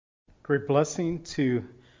Great blessing to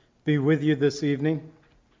be with you this evening.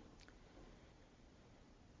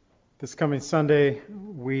 This coming Sunday,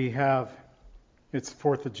 it's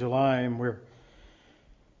 4th of July, and we're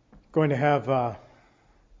going to have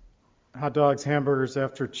hot dogs, hamburgers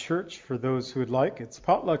after church for those who would like. It's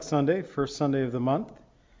Potluck Sunday, first Sunday of the month.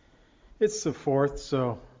 It's the 4th,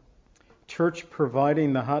 so church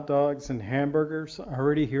providing the hot dogs and hamburgers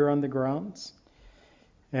already here on the grounds.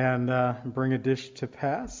 And bring a dish to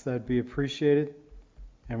pass. That'd be appreciated.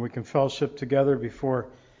 And we can fellowship together before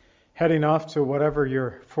heading off to whatever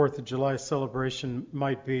your 4th of July celebration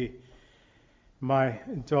might be. My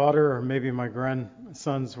daughter, or maybe my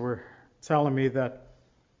grandsons, were telling me that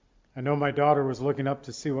I know my daughter was looking up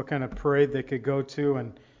to see what kind of parade they could go to,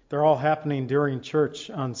 and they're all happening during church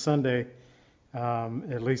on Sunday,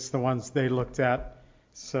 at least the ones they looked at.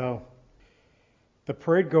 So the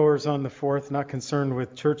parade goers on the 4th, not concerned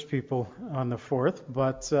with church people on the 4th,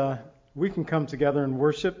 but we can come together and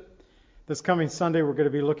worship. This coming Sunday, we're going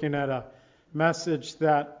to be looking at a message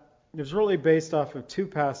that is really based off of two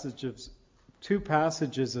passages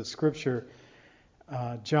of Scripture.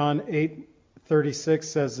 John 8:36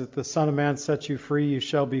 says that the Son of Man sets you free, you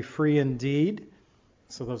shall be free indeed.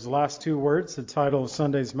 So those last two words, the title of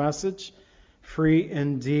Sunday's message, free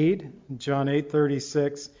indeed, John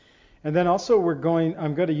 8:36. And then also I'm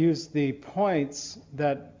going to use the points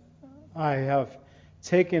that I have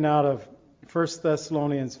taken out of 1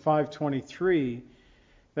 Thessalonians 5:23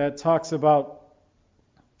 that talks about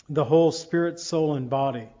the whole spirit, soul, and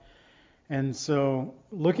body. And so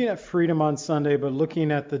looking at freedom on Sunday, but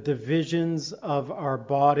looking at the divisions of our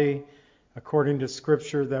body according to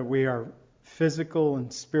Scripture, that we are physical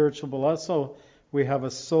and spiritual, but also we have a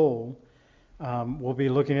soul. We'll be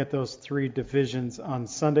looking at those three divisions on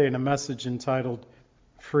Sunday in a message entitled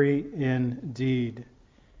Free Indeed.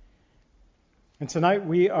 And tonight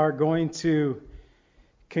we are going to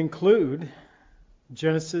conclude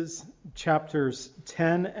Genesis chapters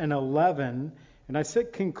 10 and 11. And I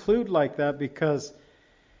said conclude like that because,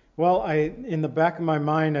 in the back of my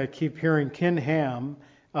mind, I keep hearing Ken Ham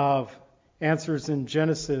of Answers in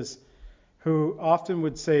Genesis, who often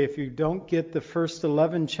would say if you don't get the first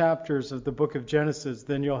 11 chapters of the book of Genesis,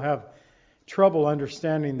 then you'll have trouble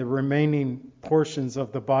understanding the remaining portions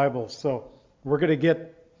of the Bible. So we're going to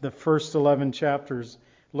get the first 11 chapters,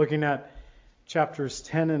 looking at chapters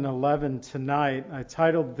 10 and 11 tonight. I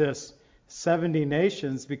titled this 70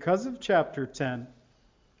 Nations because of chapter 10,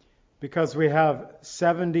 because we have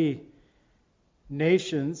 70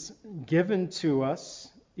 nations given to us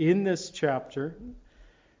in this chapter.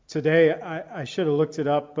 Today, I should have looked it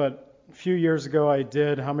up, but a few years ago I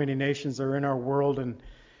did, how many nations are in our world, and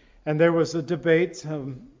there was a debate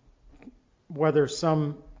whether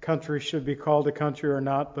some country should be called a country or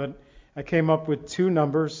not, but I came up with two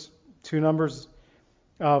numbers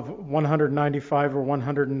of 195 or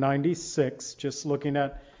 196, just looking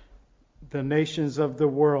at the nations of the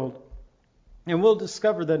world. And we'll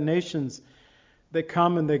discover that nations, they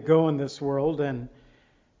come and they go in this world, and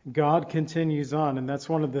God continues on, and that's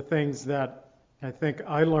one of the things that I think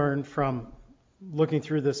I learned from looking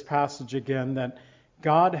through this passage again, that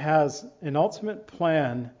God has an ultimate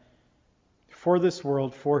plan for this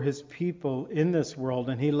world, for His people in this world,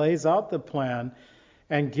 and He lays out the plan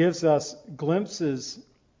and gives us glimpses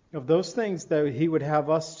of those things that He would have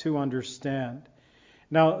us to understand.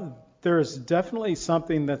 Now, there is definitely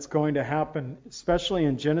something that's going to happen, especially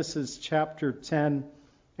in Genesis chapter 10,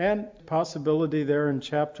 and possibility there in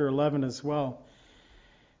chapter 11 as well.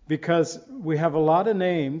 Because we have a lot of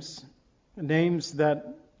names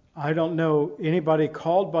that I don't know anybody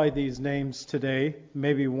called by these names today,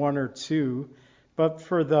 maybe one or two. But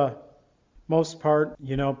for the most part,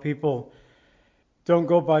 people don't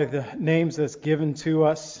go by the names that's given to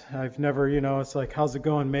us. I've never, it's like, how's it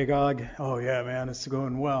going, Magog? Oh yeah, man, it's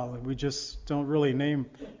going well. We just don't really name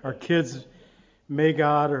our kids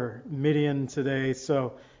Magog or Midian today.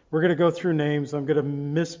 So we're going to go through names. I'm going to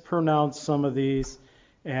mispronounce some of these,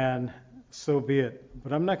 and so be it.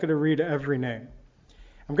 But I'm not going to read every name.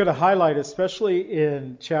 I'm going to highlight, especially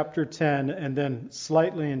in chapter 10 and then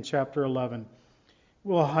slightly in chapter 11.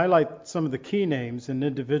 We'll highlight some of the key names and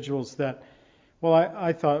individuals that,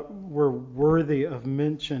 I thought were worthy of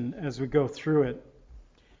mention as we go through it.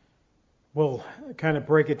 We'll kind of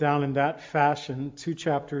break it down in that fashion, 2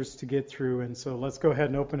 chapters to get through. And so let's go ahead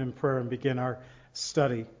and open in prayer and begin our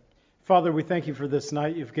study. Father, we thank You for this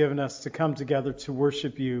night You've given us to come together to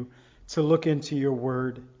worship You, to look into Your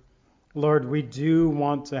Word. Lord, we do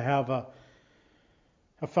want to have a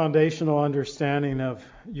foundational understanding of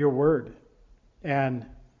Your Word. And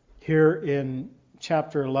here in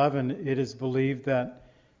chapter 11, it is believed that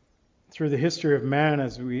through the history of man,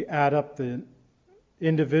 as we add up the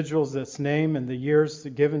individuals that's named and the years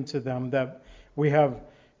given to them, that we have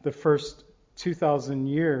the first 2,000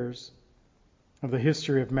 years of the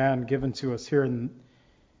history of man given to us here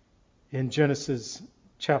in Genesis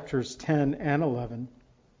chapters 10 and 11.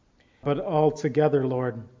 But all together,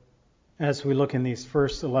 Lord, as we look in these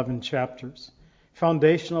first 11 chapters,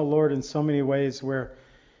 foundational, Lord, in so many ways, where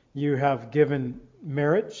you have given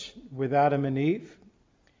marriage with Adam and Eve.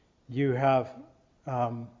 You have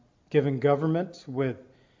given government with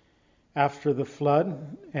after the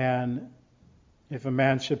flood, and if a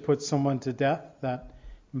man should put someone to death, that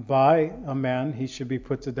by a man he should be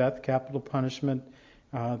put to death, capital punishment,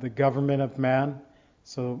 the government of man.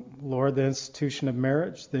 So, Lord, the institution of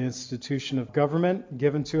marriage, the institution of government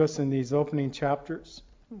given to us in these opening chapters.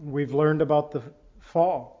 We've learned about the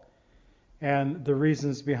fall and the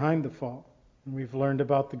reasons behind the fall. We've learned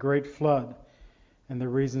about the great flood and the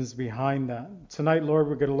reasons behind that. Tonight, Lord,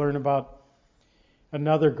 we're going to learn about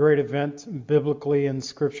another great event biblically in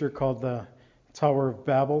Scripture called the Tower of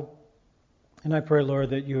Babel. And I pray,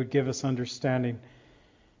 Lord, that you would give us understanding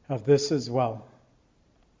of this as well.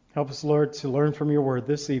 Help us, Lord, to learn from your word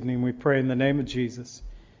this evening. We pray in the name of Jesus.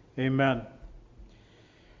 Amen.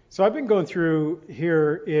 So I've been going through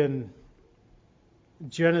here in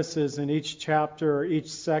Genesis, in each chapter or each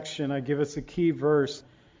section, I give us a key verse.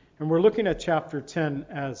 And we're looking at chapter 10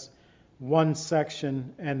 as one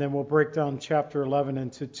section, and then we'll break down chapter 11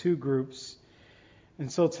 into two groups.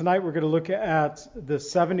 And so tonight we're going to look at the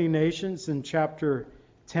 70 nations in chapter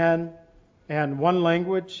 10 and one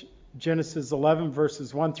language, Genesis 11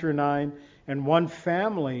 verses 1 through 9, and one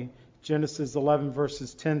family, Genesis 11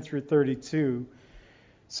 verses 10 through 32.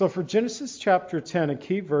 So for Genesis chapter 10, a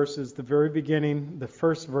key verse is the very beginning, the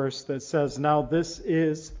first verse that says, "Now this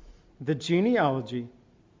is the genealogy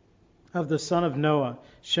of the son of Noah,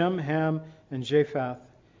 Shem, Ham, and Japheth.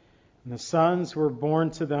 And the sons were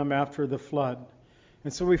born to them after the flood."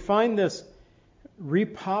 And so we find this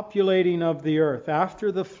repopulating of the earth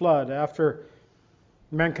after the flood, after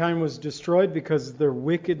mankind was destroyed because of their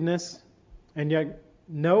wickedness, and yet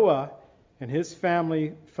Noah and his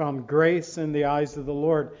family found grace in the eyes of the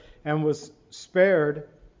Lord and was spared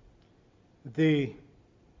the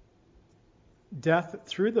death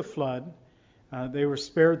through the flood. They were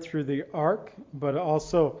spared through the ark, but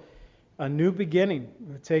also a new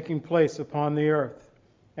beginning taking place upon the earth.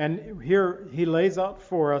 And here he lays out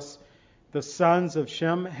for us the sons of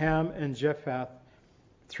Shem, Ham, and Japheth.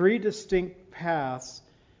 Three distinct paths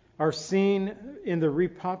are seen in the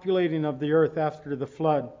repopulating of the earth after the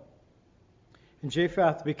flood. And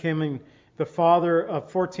Japheth becoming the father of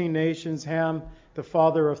 14 nations, Ham the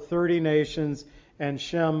father of 30 nations, and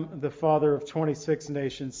Shem the father of 26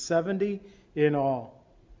 nations, 70 in all.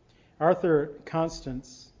 Arthur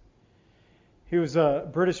Constance, he was a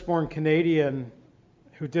British-born Canadian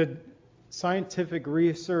who did scientific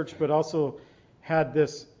research, but also had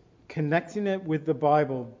this connecting it with the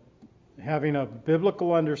Bible, having a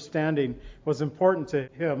biblical understanding was important to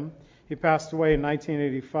him. He passed away in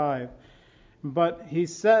 1985. But he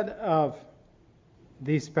said of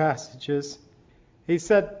these passages, he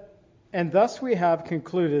said, "And thus we have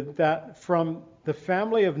concluded that from the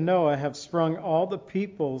family of Noah have sprung all the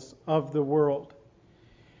peoples of the world."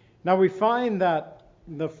 Now we find that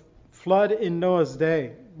the flood in Noah's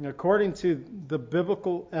day, according to the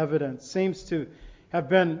biblical evidence, seems to have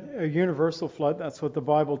been a universal flood. That's what the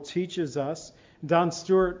Bible teaches us. Don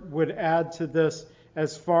Stewart would add to this,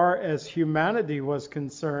 as far as humanity was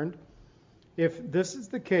concerned. If this is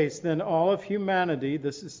the case, then all of humanity,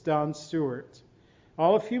 this is Don Stewart,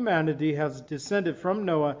 all of humanity has descended from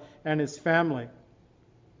Noah and his family.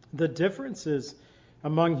 The differences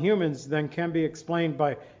among humans then can be explained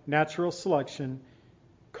by natural selection,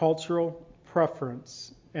 cultural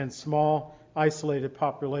preference, and small isolated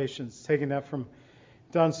populations. Taking that from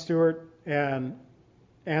Don Stewart and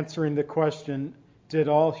answering the question, did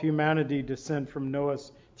all humanity descend from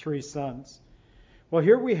Noah's three sons? Well,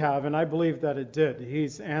 here we have, and I believe that it did.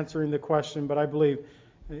 He's answering the question, but I believe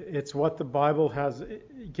it's what the Bible has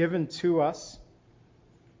given to us,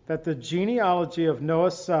 that the genealogy of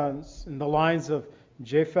Noah's sons and the lines of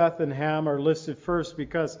Japheth and Ham are listed first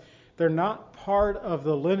because they're not part of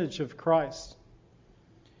the lineage of Christ.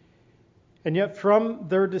 And yet from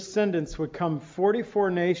their descendants would come 44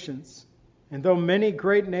 nations. And though many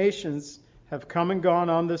great nations have come and gone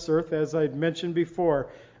on this earth, as I mentioned before,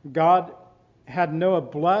 God had Noah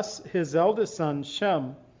bless his eldest son,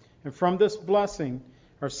 Shem. And from this blessing,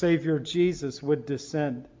 our Savior Jesus would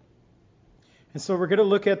descend. And so we're going to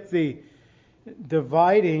look at the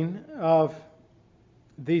dividing of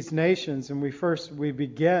these nations. And we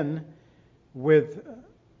begin with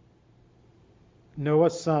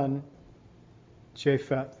Noah's son,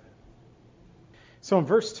 Japheth. So in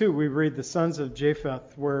verse 2, we read the sons of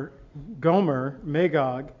Japheth were Gomer,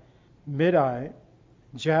 Magog, Madai,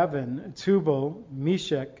 Javan, Tubal,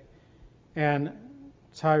 Meshech, and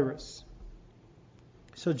Tyrus.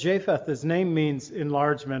 So Japheth, his name means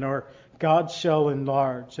enlargement, or God shall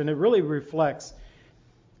enlarge. And it really reflects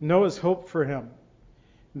Noah's hope for him,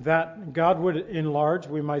 that God would enlarge,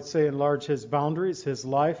 we might say enlarge his boundaries, his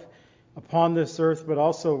life upon this earth, but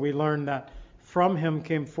also we learn that from him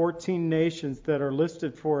came 14 nations that are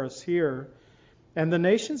listed for us here. And the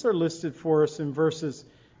nations are listed for us in verses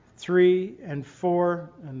 3 and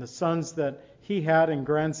 4, and the sons that he had and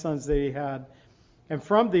grandsons that he had. And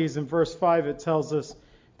from these, in verse 5, it tells us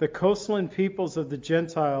the coastland peoples of the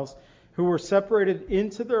Gentiles who were separated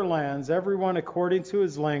into their lands, everyone according to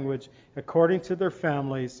his language, according to their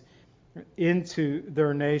families, into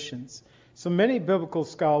their nations. So many biblical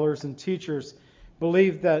scholars and teachers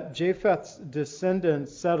believe that Japheth's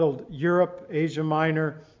descendants settled Europe, Asia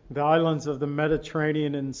Minor, the islands of the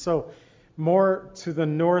Mediterranean, and so more to the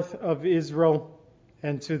north of Israel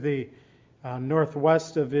and to the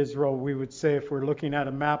northwest of Israel, we would say, if we're looking at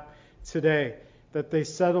a map today, that they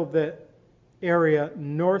settled the area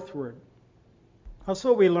northward.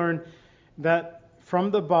 Also, we learn that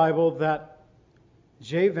from the Bible that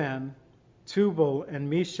Javan, Tubal, and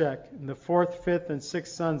Meshech, and the fourth, fifth, and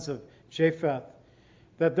sixth sons of Japheth,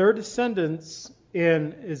 that their descendants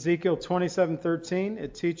in Ezekiel 27:13,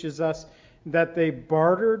 it teaches us that they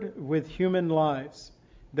bartered with human lives.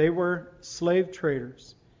 They were slave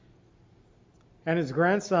traders. And his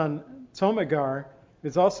grandson, Tomagar,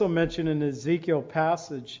 is also mentioned in the Ezekiel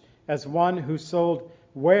passage as one who sold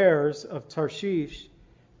wares of Tarshish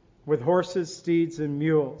with horses, steeds, and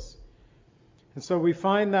mules. And so we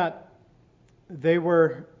find that they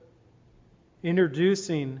were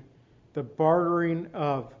introducing the bartering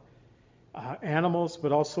of animals,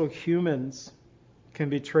 but also humans, can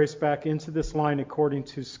be traced back into this line according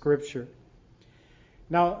to Scripture.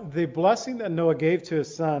 Now, the blessing that Noah gave to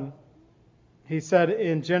his son, he said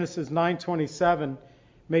in Genesis 9:27,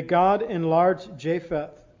 "May God enlarge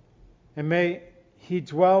Japheth, and may he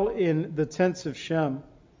dwell in the tents of Shem,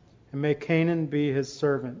 and may Canaan be his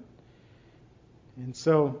servant." And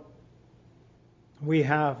so we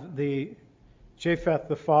have the Japheth,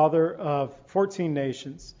 the father of 14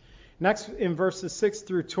 nations. Next, in verses 6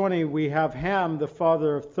 through 20, we have Ham, the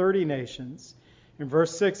father of 30 nations. In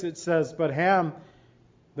verse 6, it says, "But Ham,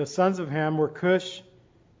 the sons of Ham, were Cush,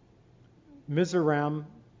 Mizraim,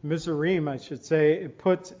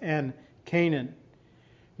 Put, and Canaan."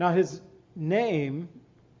 Now, his name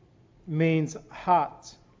means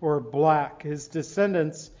hot or black. His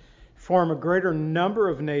descendants form a greater number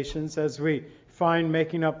of nations, as we find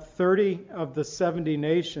making up 30 of the 70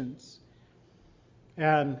 nations.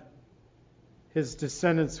 And his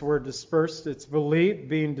descendants were dispersed, it's believed,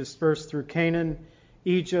 being dispersed through Canaan,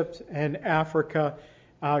 Egypt, and Africa.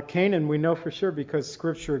 Canaan, we know for sure because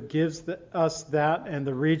Scripture gives us that and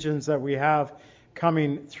the regions that we have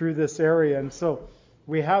coming through this area. And so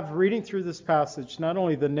we have, reading through this passage, not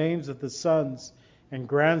only the names of the sons and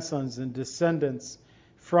grandsons and descendants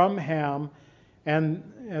from Ham, and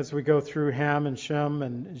as we go through Ham and Shem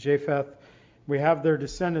and Japheth, we have their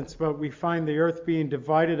descendants, but we find the earth being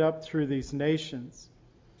divided up through these nations.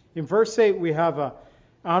 In verse 8, we have an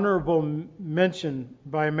honorable mention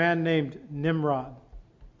by a man named Nimrod.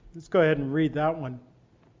 Let's go ahead and read that one.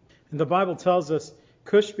 And the Bible tells us,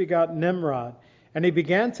 Cush begot Nimrod, and he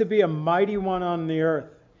began to be a mighty one on the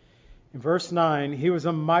earth. In verse 9, he was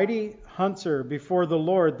a mighty hunter before the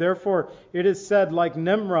Lord. Therefore, it is said, like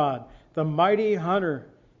Nimrod, the mighty hunter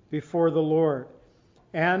before the Lord.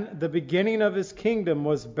 And the beginning of his kingdom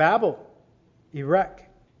was Babel, Erech,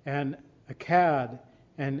 and Akkad,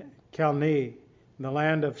 and Calneh, the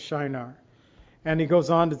land of Shinar. And he goes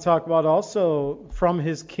on to talk about also from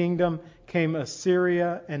his kingdom came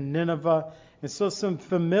Assyria and Nineveh. And so some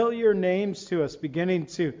familiar names to us beginning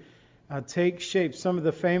to take shape. Some of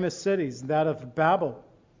the famous cities, that of Babel.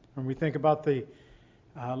 When we think about the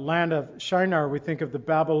land of Shinar, we think of the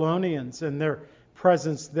Babylonians and their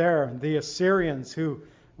presence there. The Assyrians, who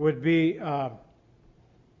would be a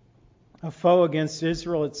foe against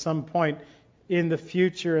Israel at some point in the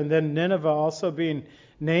future. And then Nineveh also being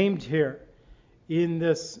named here in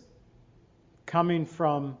this, coming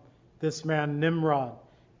from this man Nimrod,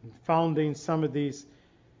 founding some of these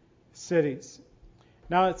cities.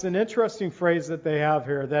 Now, it's an interesting phrase that they have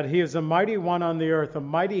here, that he is a mighty one on the earth, a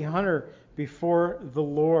mighty hunter before the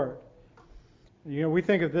Lord. You know, we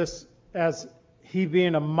think of this as he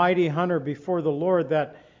being a mighty hunter before the Lord,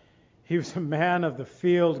 that He was a man of the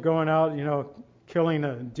field, going out, killing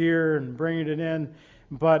a deer and bringing it in.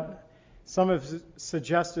 But some have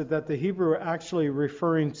suggested that the Hebrew actually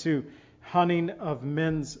referring to hunting of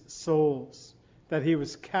men's souls, that he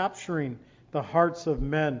was capturing the hearts of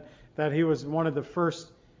men, that he was one of the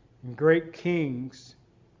first great kings,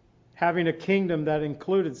 having a kingdom that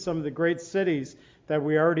included some of the great cities that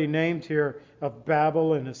we already named here of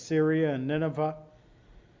Babel and Assyria and Nineveh.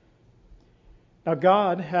 Now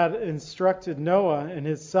God had instructed Noah and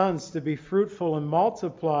his sons to be fruitful and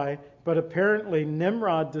multiply, but apparently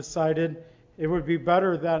Nimrod decided it would be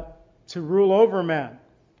better to rule over man,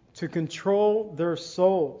 to control their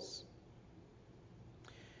souls.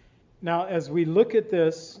 Now, as we look at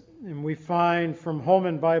this, and we find from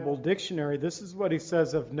Holman Bible Dictionary, this is what he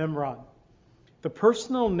says of Nimrod. The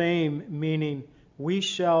personal name meaning we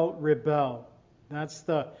shall rebel. That's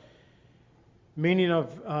the meaning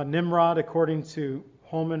of Nimrod according to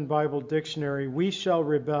Holman Bible Dictionary. We shall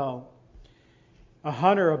rebel. A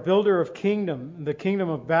hunter, a builder of kingdom, the kingdom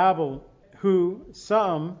of Babel, who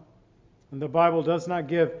some, and the Bible does not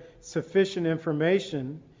give sufficient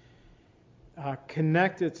information,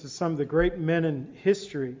 connected to some of the great men in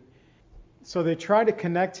history. So they try to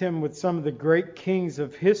connect him with some of the great kings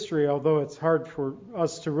of history, although it's hard for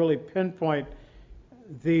us to really pinpoint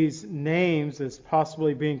these names as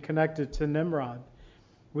possibly being connected to Nimrod.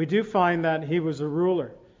 We do find that he was a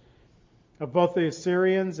ruler of both the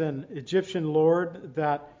Assyrians and Egyptian lord,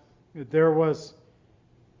 that there was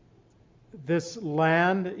this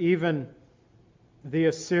land, even the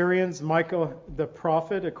Assyrians, Micah the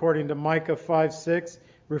prophet, according to Micah 5:6,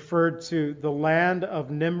 referred to the land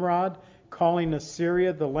of Nimrod, calling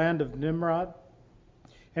Assyria the land of Nimrod.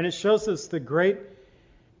 And it shows us the great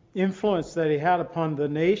influence that he had upon the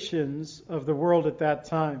nations of the world at that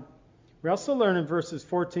time. We also learn in verses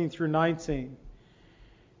 14 through 19,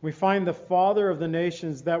 we find the father of the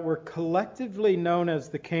nations that were collectively known as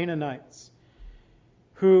the Canaanites,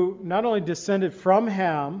 who not only descended from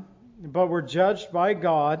Ham, but were judged by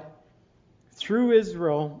God through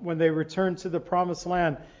Israel when they returned to the promised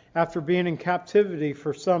land after being in captivity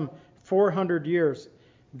for some 400 years.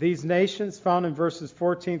 These nations found in verses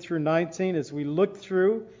 14 through 19, as we look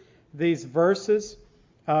through these verses,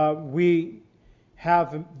 we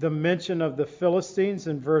have the mention of the Philistines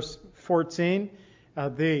in verse 14,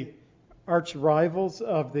 the arch rivals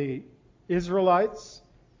of the Israelites.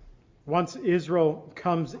 Once Israel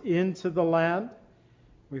comes into the land,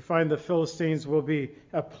 we find the Philistines will be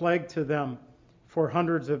a plague to them for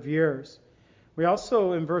hundreds of years. We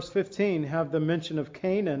also, in verse 15, have the mention of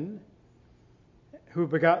Canaan, who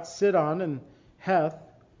begot Sidon and Heth,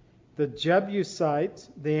 the Jebusite,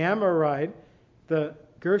 the Amorite, the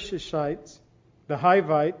Girgashite, the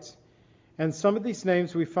Hivite, and some of these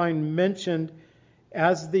names we find mentioned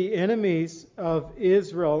as the enemies of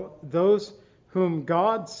Israel, those whom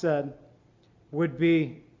God said would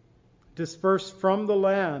be dispersed from the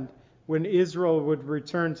land when Israel would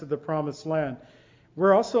return to the promised land.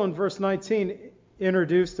 We're also in verse 19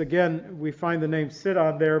 introduced, again, we find the name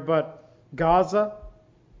Sidon there, but Gaza,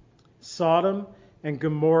 Sodom, and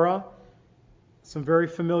Gomorrah, some very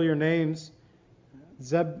familiar names.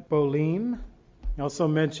 Zebolim, also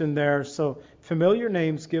mentioned there. So familiar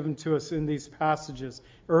names given to us in these passages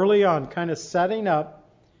early on, kind of setting up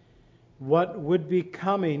what would be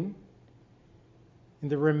coming in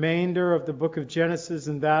the remainder of the book of Genesis,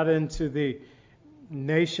 and that into the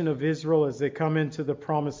nation of Israel as they come into the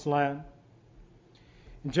promised land.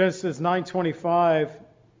 In Genesis 9:25,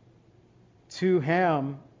 to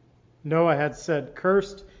Ham, Noah had said,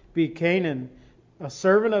 "Cursed be Canaan, a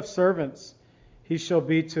servant of servants he shall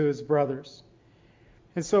be to his brothers."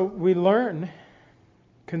 And so we learn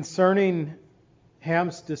concerning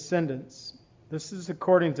Ham's descendants. This is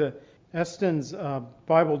according to Eston's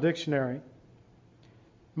Bible Dictionary.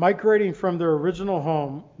 Migrating from their original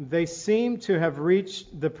home, they seem to have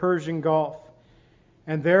reached the Persian Gulf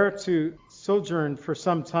and there to sojourn for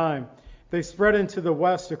some time. They spread into the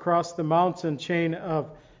west across the mountain chain of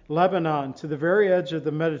Lebanon to the very edge of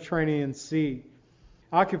the Mediterranean Sea,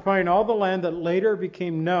 occupying all the land that later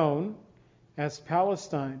became known as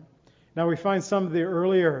Palestine. Now we find some of the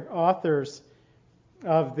earlier authors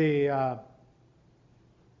of the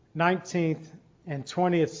 19th and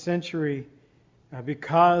 20th century,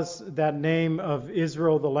 because that name of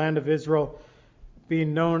Israel, the land of Israel,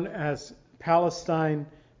 being known as Palestine,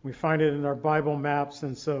 we find it in our Bible maps,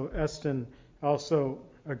 and so Eston also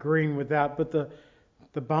agreeing with that. But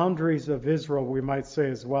the boundaries of Israel, we might say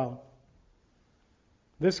as well.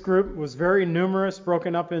 This group was very numerous,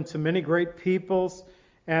 broken up into many great peoples,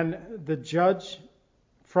 and the judge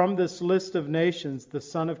from this list of nations, the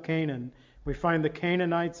son of Canaan. We find the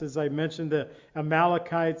Canaanites, as I mentioned, the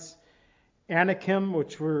Amalekites, Anakim,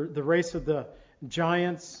 which were the race of the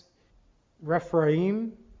giants,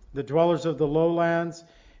 Rephaim, the dwellers of the lowlands.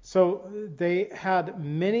 So they had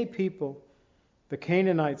many people, the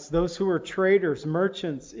Canaanites, those who were traders,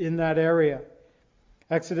 merchants in that area.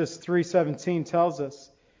 Exodus 3:17 tells us,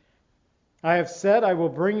 I have said I will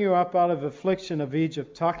bring you up out of affliction of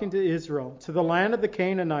Egypt, talking to Israel, to the land of the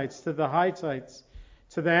Canaanites, to the Hittites,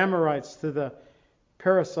 to the Amorites, to the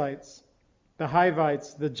Perizzites, the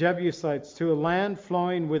Hivites, the Jebusites, to a land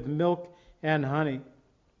flowing with milk and honey.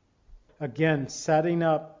 Again, setting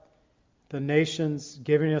up the nations,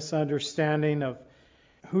 giving us understanding of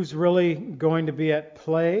who's really going to be at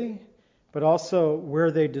play, but also where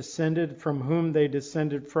they descended, from whom they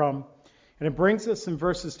descended from. And it brings us in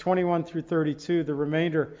verses 21 through 32, the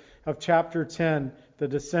remainder of chapter 10, the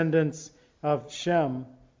descendants of Shem,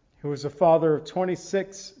 who was the father of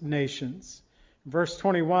 26 nations. Verse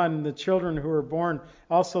 21, the children who were born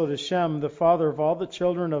also to Shem, the father of all the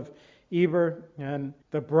children of Eber, and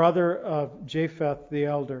the brother of Japheth the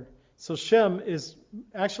elder. So Shem is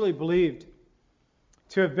actually believed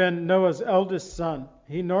to have been Noah's eldest son.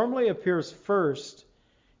 He normally appears first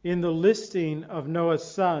in the listing of Noah's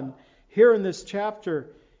son. Here in this chapter,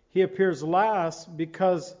 he appears last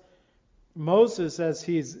because Moses, as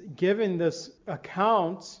he's giving this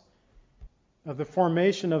account of the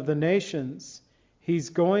formation of the nations, he's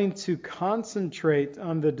going to concentrate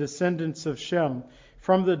on the descendants of Shem.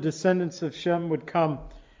 From the descendants of Shem would come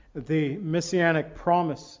the messianic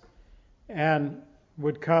promise and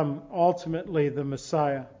would come ultimately the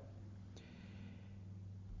Messiah.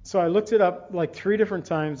 So I looked it up like 3 different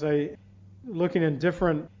times. Looking in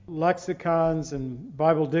different lexicons and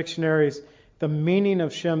Bible dictionaries, the meaning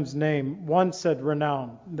of Shem's name. One said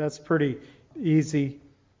renown. That's pretty easy,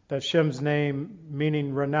 that Shem's name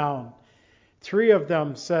meaning renown. 3 of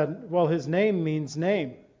them said, well, his name means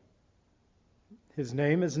name. His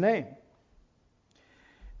name is name.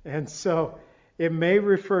 And so it may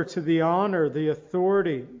refer to the honor, the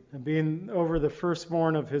authority, being over the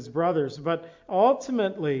firstborn of his brothers. But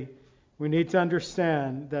ultimately, we need to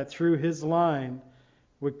understand that through his line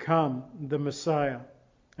would come the Messiah.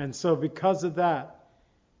 And so because of that,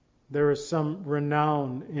 there is some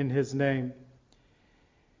renown in his name.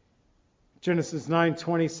 Genesis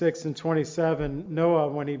 9:26 and 27, Noah,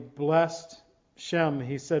 when he blessed Shem,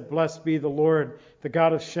 he said, blessed be the Lord, the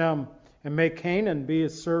God of Shem, and may Canaan be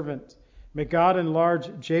his servant. May God enlarge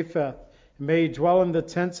Japheth, and may he dwell in the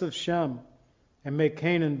tents of Shem, and may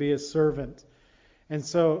Canaan be his servant. And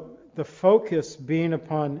so the focus being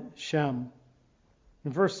upon Shem.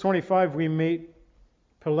 In verse 25, we meet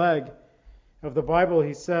Peleg of the Bible.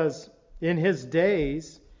 He says, in his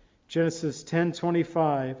days, Genesis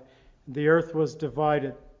 10:25, the earth was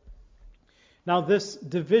divided. Now this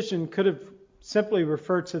division could have simply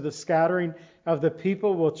referred to the scattering of the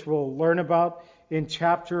people, which we'll learn about in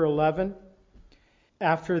chapter 11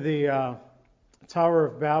 after the Tower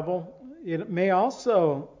of Babel. It may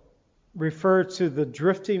also refer to the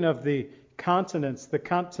drifting of the continents, the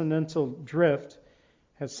continental drift,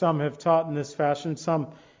 as some have taught in this fashion. Some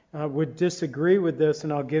would disagree with this,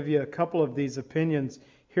 and I'll give you a couple of these opinions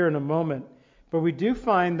here in a moment. But we do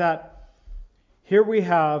find that here we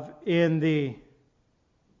have in the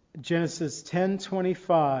Genesis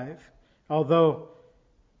 10:25, although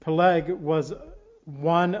Peleg was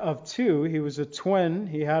one of 2, he was a twin,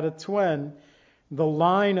 he had a twin, the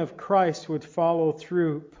line of Christ would follow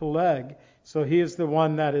through Peleg. So he is the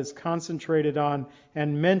one that is concentrated on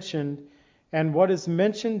and mentioned. And what is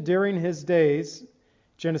mentioned during his days,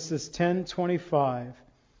 Genesis 10:25,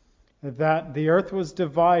 that the earth was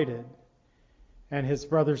divided, and his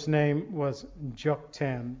brother's name was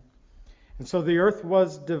Joktan. And so the earth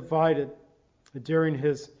was divided during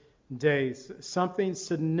his days. Something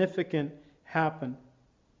significant happened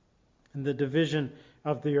in the division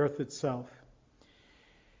of the earth itself.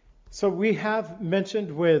 So we have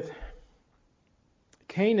mentioned with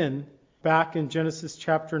Canaan back in Genesis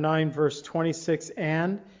chapter 9, verse 26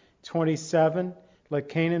 and 27, let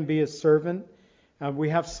Canaan be a servant. We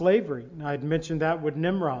have slavery. I had mentioned that with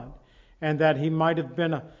Nimrod, and that he might have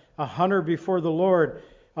been a hunter before the Lord,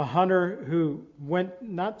 a hunter who went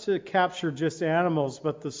not to capture just animals,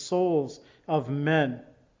 but the souls of men.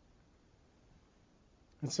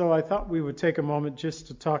 And so I thought we would take a moment just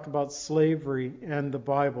to talk about slavery and the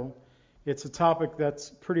Bible. It's a topic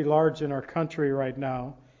that's pretty large in our country right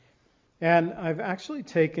now. And I've actually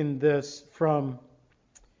taken this from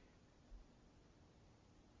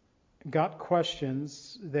Got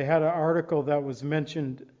Questions. They had an article that was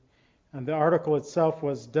mentioned And the article itself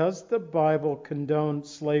was, Does the Bible Condone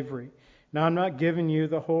Slavery? Now, I'm not giving you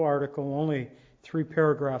the whole article, only 3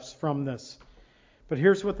 paragraphs from this. But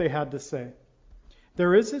here's what they had to say.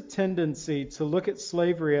 There is a tendency to look at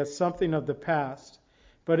slavery as something of the past,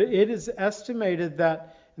 but it is estimated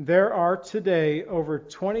that there are today over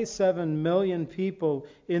 27 million people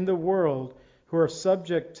in the world who are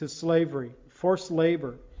subject to slavery, forced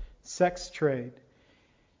labor, sex trade,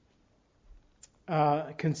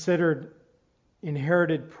 considered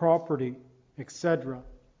inherited property, etc.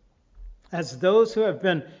 As those who have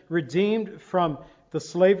been redeemed from the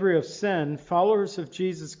slavery of sin, followers of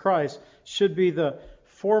Jesus Christ should be the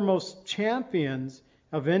foremost champions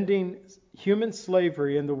of ending human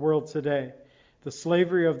slavery in the world today. The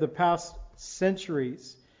slavery of the past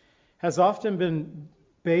centuries has often been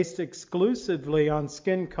based exclusively on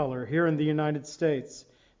skin color. Here in the United States,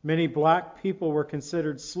 many black people were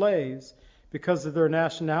considered slaves because of their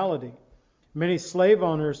nationality. Many slave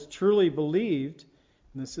owners truly believed,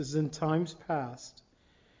 and this is in times past,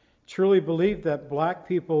 truly believed that black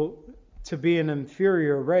people to be an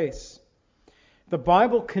inferior race. The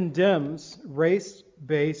Bible condemns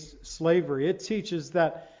race-based slavery. It teaches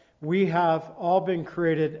that we have all been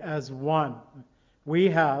created as one. We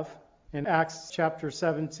have, in Acts chapter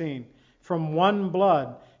 17, from one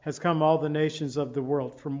blood has come all the nations of the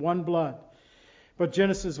world, from one blood. But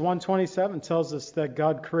Genesis 1:27 tells us that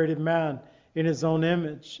God created man in his own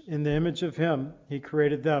image. In the image of him, he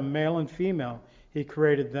created them. Male and female, he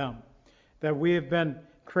created them. That we have been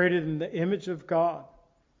created in the image of God.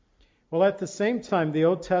 Well, at the same time, the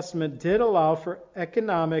Old Testament did allow for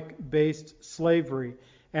economic-based slavery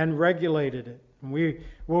and regulated it. And we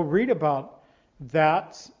will read about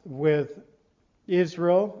that with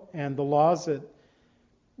Israel and the laws that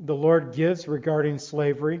the Lord gives regarding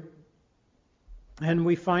slavery. And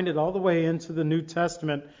we find it all the way into the New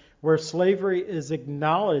Testament where slavery is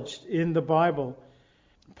acknowledged in the Bible.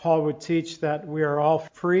 Paul would teach that we are all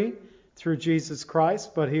free through Jesus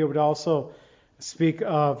Christ, but he would also speak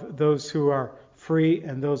of those who are free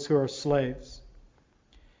and those who are slaves.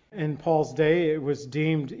 In Paul's day, it was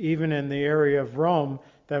deemed, even in the area of Rome,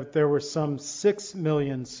 that there were some 6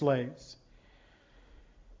 million slaves.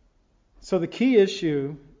 So the key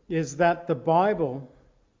issue is that the Bible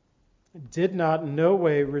did not in no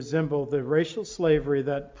way resemble the racial slavery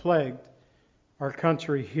that plagued our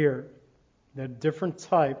country here. They're a different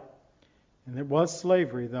type, and it was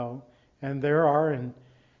slavery, though, and there are, and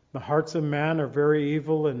the hearts of man are very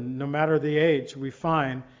evil, and no matter the age, we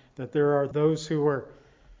find that there are those who were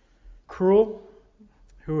cruel,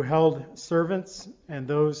 who held servants, and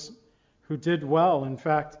those who did well. In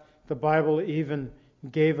fact, the Bible even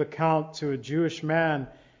gave account to a Jewish man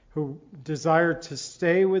who desired to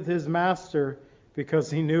stay with his master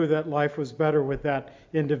because he knew that life was better with that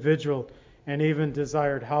individual, and even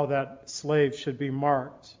desired how that slave should be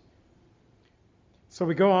marked. So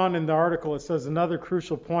we go on in the article. It says another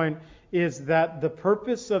crucial point is that the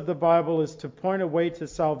purpose of the Bible is to point a way to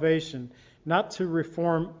salvation, not to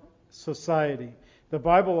reform society. The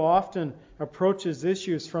Bible often approaches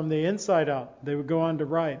issues from the inside out. They would go on to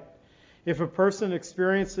write, if a person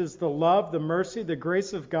experiences the love, the mercy, the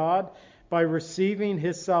grace of God by receiving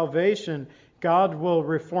his salvation, God will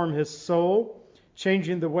reform his soul,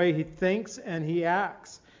 changing the way he thinks and he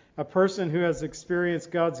acts. A person who has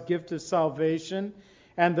experienced God's gift of salvation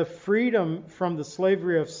and the freedom from the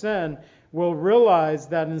slavery of sin will realize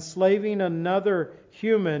that enslaving another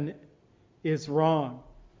human is wrong.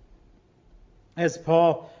 As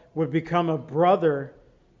Paul would become a brother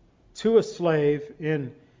to a slave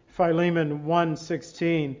in Philemon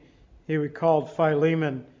 1:16, he would call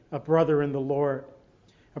Philemon a brother in the Lord.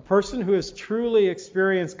 A person who has truly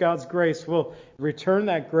experienced God's grace will return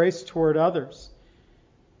that grace toward others.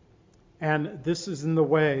 And this is in the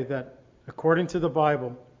way that, according to the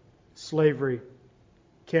Bible, slavery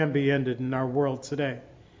can be ended in our world today.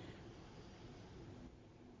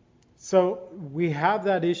 So we have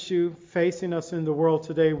that issue facing us in the world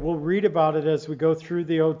today. We'll read about it as we go through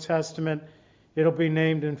the Old Testament. It'll be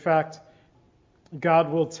named, in fact, God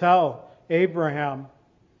will tell Abraham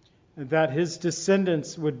that his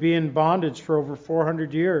descendants would be in bondage for over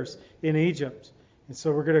 400 years in Egypt. And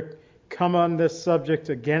so we're going to come on this subject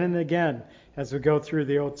again and again as we go through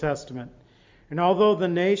the Old Testament. And although the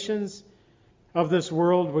nations of this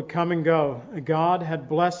world would come and go, God had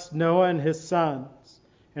blessed Noah and his sons,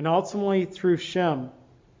 and ultimately through Shem,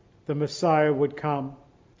 the Messiah would come.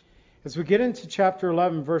 As we get into chapter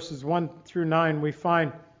 11, verses 1 through 9, we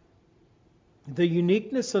find the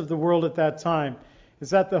uniqueness of the world at that time is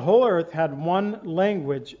that the whole earth had one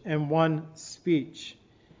language and one speech.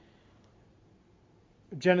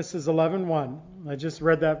 Genesis 11:1. I just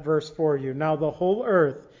read that verse for you. Now the whole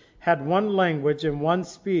earth had one language and one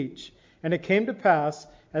speech, and it came to pass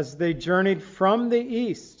as they journeyed from the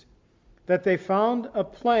east that they found a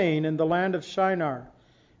plain in the land of Shinar,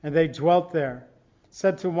 and they dwelt there,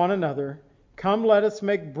 said to one another, Come, let us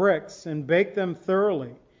make bricks and bake them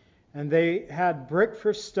thoroughly. And they had brick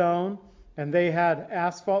for stone, and they had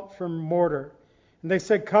asphalt for mortar. And they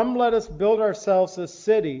said, Come, let us build ourselves a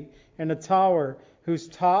city and a tower whose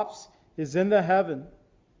tops is in the heaven.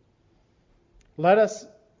 Let us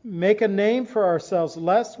make a name for ourselves,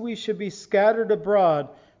 lest we should be scattered abroad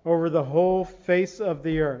over the whole face of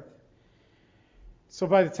the earth. So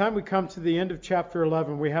by the time we come to the end of chapter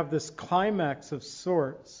 11, we have this climax of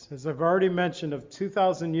sorts, as I've already mentioned, of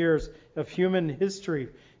 2,000 years of human history,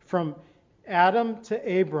 from Adam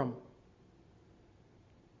to Abram.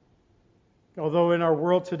 Although in our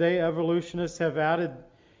world today, evolutionists have added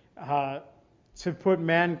to put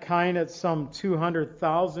mankind at some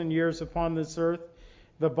 200,000 years upon this earth,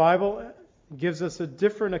 the Bible gives us a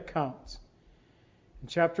different account. In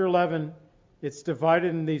chapter 11, it's divided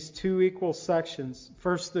in these two equal sections.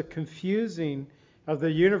 First, the confusing of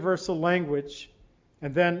the universal language,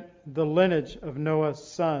 and then the lineage of Noah's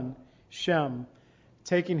son, Shem,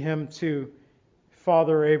 taking him to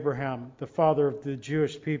Father Abraham, the father of the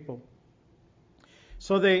Jewish people.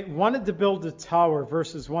 So they wanted to build a tower,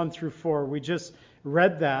 verses 1 through 4. We just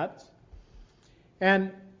read that.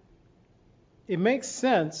 And it makes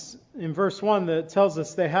sense in verse 1 that it tells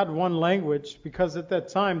us they had one language, because at that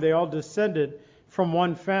time they all descended from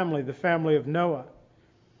one family, the family of Noah.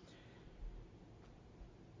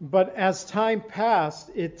 But as time passed,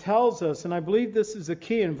 it tells us, and I believe this is a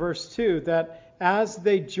key in verse 2, that as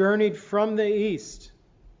they journeyed from the east,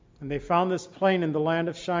 and they found this plain in the land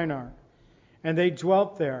of Shinar, and they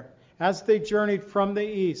dwelt there. As they journeyed from the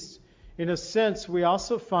east, in a sense, we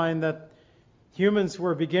also find that humans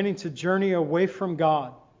were beginning to journey away from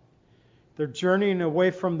God. They're journeying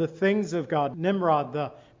away from the things of God. Nimrod,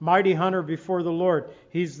 the mighty hunter before the Lord,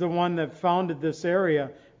 he's the one that founded this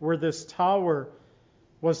area where this tower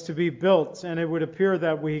was to be built. And it would appear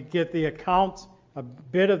that we get the account, a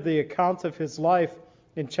bit of the account of his life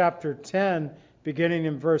in chapter 10, beginning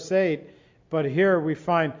in verse 8. But here we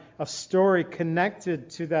find a story connected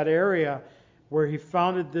to that area where he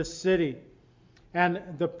founded this city. And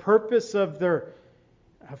the purpose of their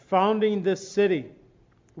founding this city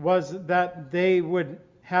was that they would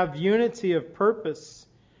have unity of purpose.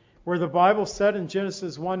 Where the Bible said in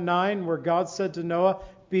Genesis 1:9, where God said to Noah,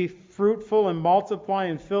 Be fruitful and multiply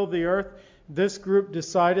and fill the earth, this group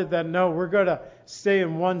decided that no, we're going to stay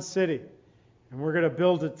in one city. And we're going to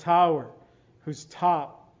build a tower whose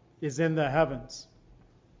top is in the heavens.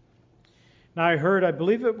 Now I heard, I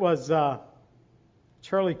believe it was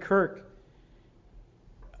Charlie Kirk,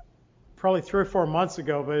 probably 3 or 4 months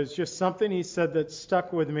ago, but it's just something he said that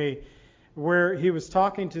stuck with me, where he was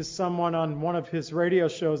talking to someone on one of his radio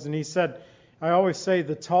shows, and he said, I always say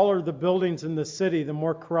the taller the buildings in the city, the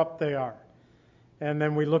more corrupt they are. And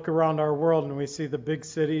then we look around our world and we see the big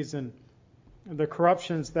cities and the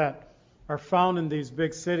corruptions that are found in these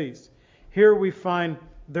big cities. Here we find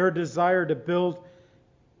their desire to build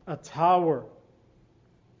a tower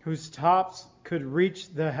whose tops could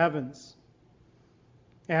reach the heavens.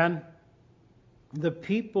 And the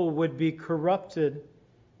people would be corrupted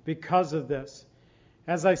because of this.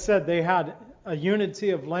 As I said, they had a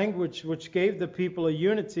unity of language which gave the people a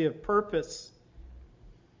unity of purpose.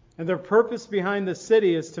 And their purpose behind the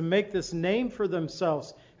city is to make this name for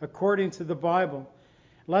themselves according to the Bible,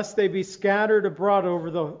 lest they be scattered abroad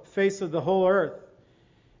over the face of the whole earth.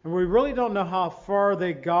 And we really don't know how far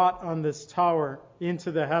they got on this tower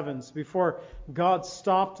into the heavens before God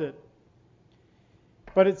stopped it.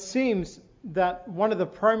 But it seems that one of the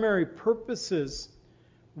primary purposes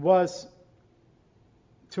was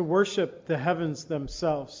to worship the heavens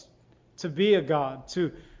themselves, to be a god,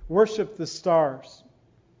 to worship the stars.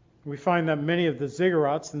 We find that many of the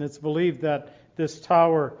ziggurats, and it's believed that this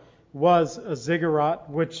tower was a ziggurat,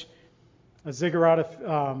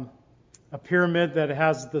 a pyramid that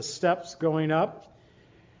has the steps going up.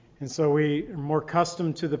 And so we are more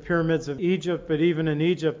accustomed to the pyramids of Egypt, but even in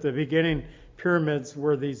Egypt, the beginning pyramids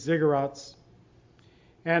were these ziggurats.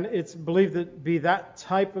 And it's believed to be that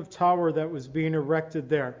type of tower that was being erected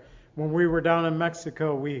there. When we were down in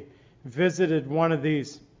Mexico, we visited one of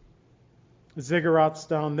these ziggurats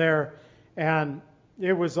down there, and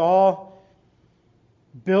it was all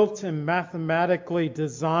built and mathematically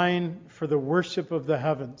designed for the worship of the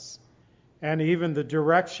heavens. And even the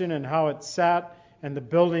direction and how it sat and the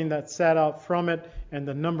building that sat out from it and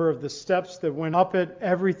the number of the steps that went up it.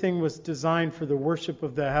 Everything was designed for the worship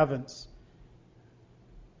of the heavens.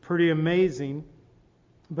 Pretty amazing.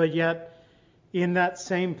 But yet, in that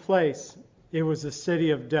same place, it was a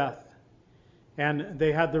city of death. And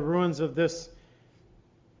they had the ruins of this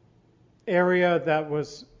area that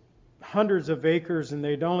was hundreds of acres, and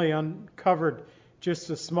they'd only uncovered just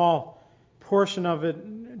a small portion of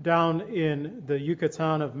it down in the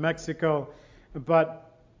Yucatan of Mexico. But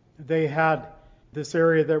they had this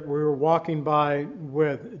area that we were walking by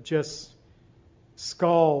with just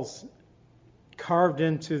skulls carved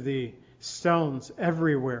into the stones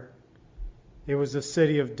everywhere. It was a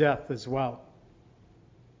city of death as well.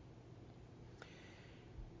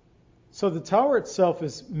 So the tower itself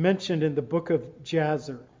is mentioned in the book of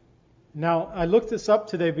Jasher. Now, I looked this up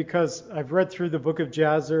today because I've read through the book of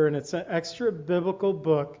Jasher, and it's an extra biblical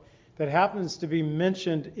book that happens to be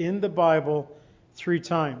mentioned in the Bible 3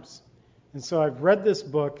 times. And so I've read this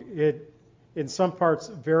book. It, in some parts,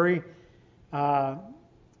 very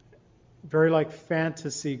like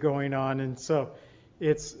fantasy going on. And so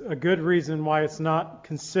it's a good reason why it's not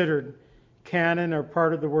considered canon or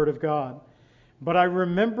part of the Word of God. But I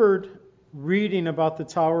remembered reading about the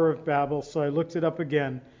Tower of Babel, so I looked it up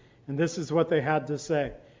again, and this is what they had to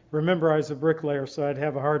say. Remember, I was a bricklayer, so I'd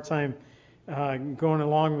have a hard time going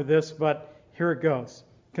along with this, but here it goes.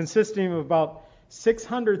 Consisting of about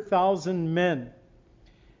 600,000 men.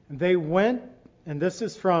 They went, and this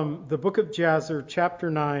is from the book of Jasher, chapter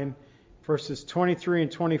 9, verses 23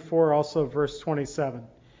 and 24, also verse 27.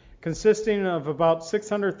 Consisting of about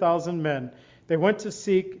 600,000 men, they went to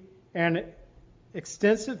seek an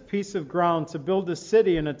extensive piece of ground to build a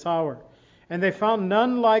city and a tower. And they found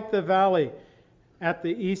none like the valley at the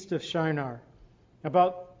east of Shinar.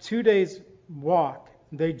 About 2 days' walk,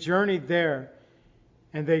 they journeyed there,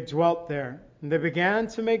 and they dwelt there. And they began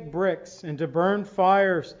to make bricks and to burn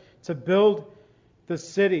fires to build the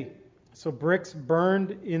city. So bricks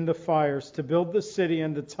burned in the fires to build the city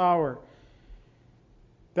and the tower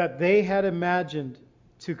that they had imagined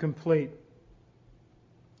to complete.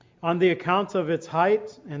 On the account of its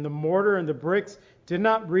height, and the mortar and the bricks did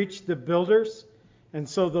not reach the builders, and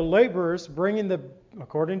so the laborers,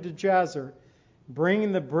 according to Jasher,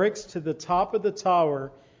 bringing the bricks to the top of the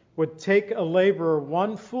tower, would take a laborer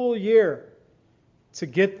 1 full year to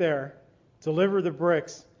get there, deliver the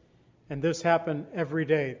bricks, and this happened every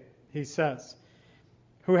day, he says,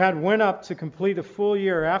 who had went up to complete a full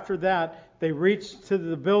year. After that, they reached to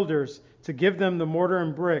the builders to give them the mortar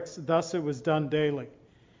and bricks. Thus it was done daily.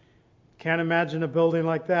 Can't imagine a building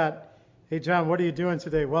like that. Hey, John, what are you doing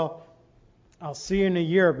today? Well, I'll see you in a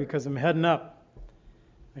year because I'm heading up.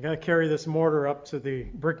 I got to carry this mortar up to the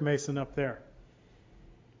brick mason up there.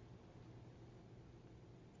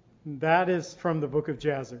 That is from the book of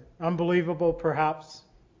Jasher. Unbelievable, perhaps.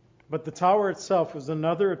 But the tower itself was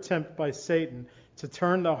another attempt by Satan to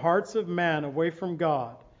turn the hearts of man away from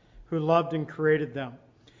God, who loved and created them.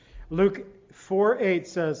 Luke 4:8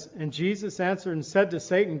 says, "And Jesus answered and said to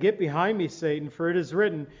Satan, 'Get behind me, Satan, for it is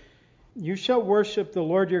written, you shall worship the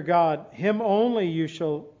Lord your God. Him only you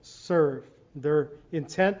shall serve.'" Their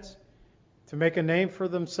intent to make a name for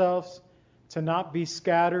themselves, to not be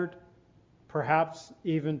scattered, perhaps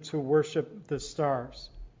even to worship the stars.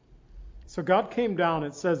 So God came down,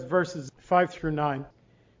 it says verses 5 through 9.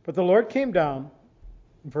 But the Lord came down,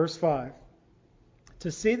 verse 5,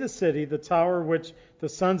 to see the city, the tower which the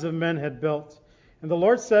sons of men had built. And the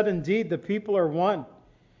Lord said, "Indeed, the people are one,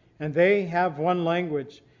 and they have one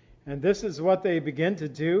language. And this is what they begin to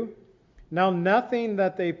do. Now nothing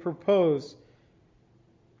that they propose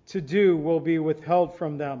to do will be withheld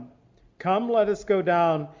from them. Come, let us go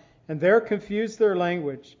down, and there confuse their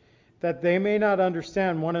language, that they may not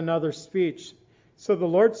understand one another's speech." So the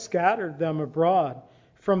Lord scattered them abroad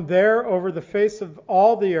from there over the face of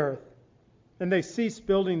all the earth, and they ceased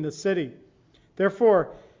building the city.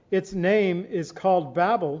 Therefore, its name is called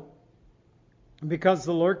Babel, because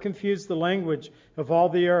the Lord confused the language of all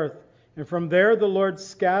the earth. And from there the Lord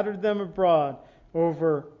scattered them abroad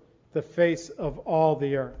over the face of all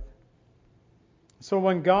the earth. So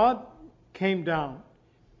when God came down,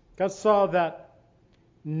 God saw that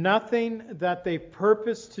nothing that they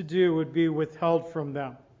purposed to do would be withheld from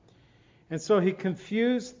them. And so he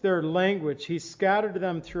confused their language. He scattered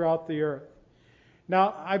them throughout the earth.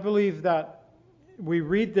 Now, I believe that we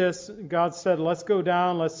read this, God said, let's go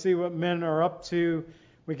down, let's see what men are up to.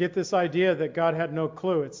 We get this idea that God had no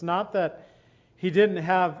clue. It's not that he didn't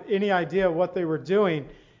have any idea what they were doing,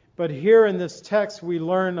 but here in this text we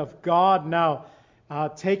learn of God now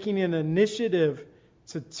taking an initiative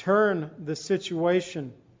to turn the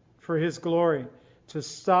situation for his glory, to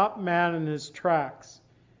stop man in his tracks.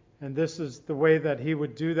 And this is the way that he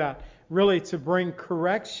would do that, really to bring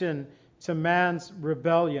correction to man's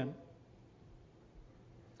rebellion.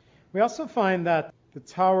 We also find that the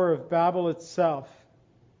Tower of Babel itself,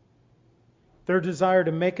 their desire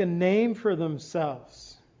to make a name for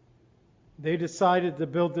themselves, they decided to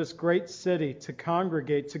build this great city to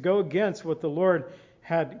congregate, to go against what the Lord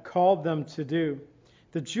had called them to do.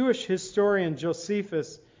 The Jewish historian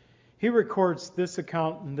Josephus, he records this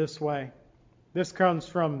account in this way. This comes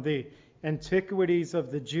from the Antiquities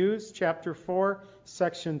of the Jews, chapter 4,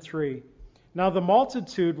 section 3. Now the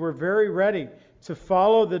multitude were very ready to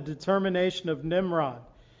follow the determination of Nimrod,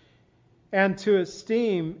 and to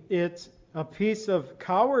esteem it a piece of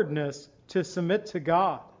cowardness to submit to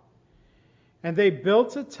God. And they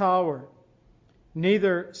built a tower,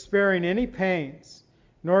 neither sparing any pains,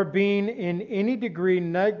 nor being in any degree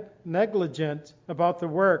negligent about the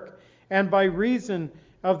work. And by reason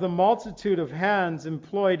of the multitude of hands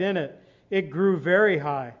employed in it, it grew very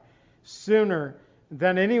high, sooner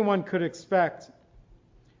than anyone could expect.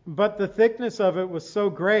 But the thickness of it was so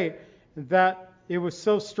great that it was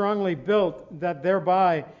so strongly built that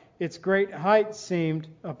thereby its great height seemed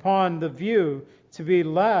upon the view to be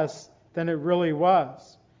less than it really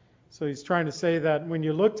was. So he's trying to say that when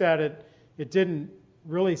you looked at it, it didn't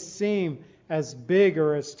really seem as big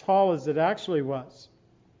or as tall as it actually was.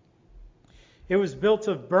 It was built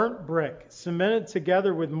of burnt brick, cemented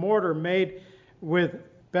together with mortar made with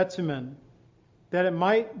bitumen, that it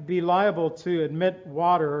might be liable to admit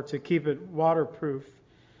water or to keep it waterproof.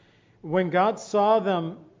 When God saw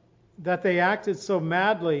them that they acted so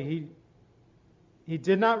madly, he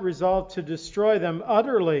did not resolve to destroy them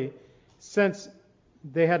utterly, since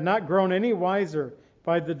they had not grown any wiser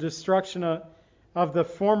by the destruction of the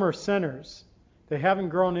former sinners. They haven't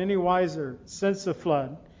grown any wiser since the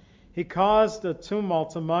flood. He caused a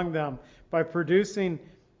tumult among them by producing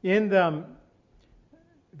in them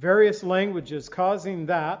various languages, causing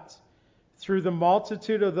that through the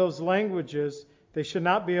multitude of those languages they should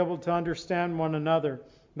not be able to understand one another.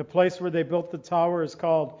 The place where they built the tower is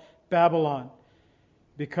called Babylon,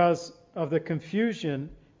 because of the confusion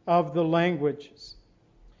of the languages.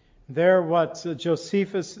 There, what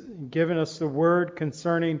Josephus given us the word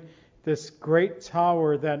concerning this great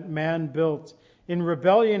tower that man built in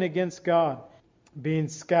rebellion against God, being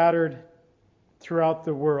scattered throughout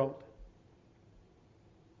the world.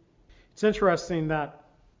 It's interesting that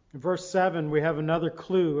in verse 7 we have another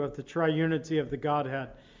clue of the triunity of the Godhead.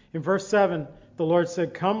 In verse 7, the Lord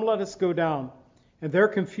said, "Come, let us go down, and there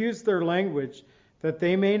confuse their language, that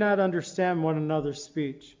they may not understand one another's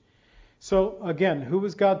speech." So again, who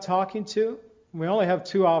was God talking to? We only have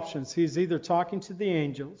two options. He's either talking to the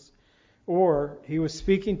angels, or he was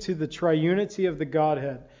speaking to the triunity of the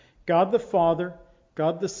Godhead, God the Father,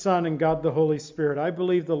 God the Son, and God the Holy Spirit. I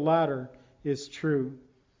believe the latter is true.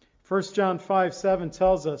 1 John 5:7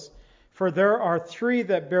 tells us, "For there are three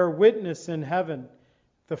that bear witness in heaven,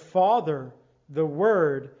 the Father, the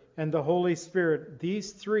Word, and the Holy Spirit.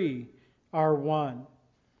 These three are one."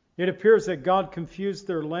 It appears that God confused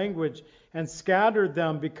their language and scattered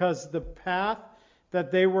them because the path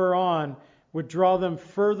that they were on would draw them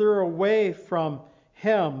further away from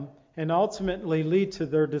Him and ultimately lead to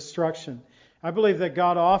their destruction. I believe that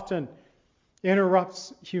God often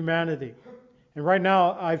interrupts humanity. And right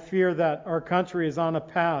now, I fear that our country is on a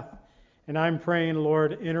path, and I'm praying,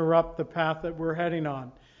 Lord, interrupt the path that we're heading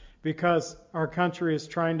on, because our country is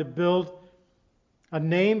trying to build a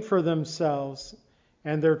name for themselves,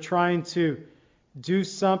 and they're trying to do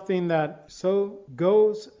something that so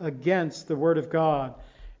goes against the Word of God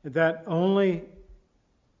that only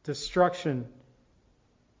destruction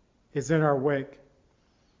is in our wake.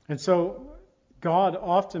 And so God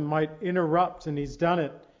often might interrupt, and He's done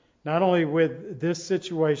it not only with this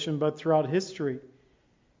situation, but throughout history.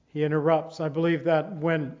 He interrupts. I believe that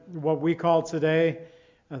when what we call today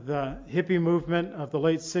the hippie movement of the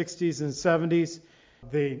late 60s and 70s,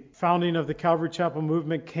 the founding of the Calvary Chapel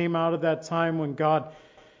movement came out of that time when God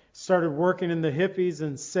started working in the hippies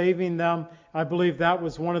and saving them. I believe that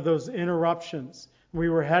was one of those interruptions. We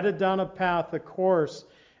were headed down a path, a course,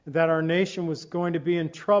 that our nation was going to be in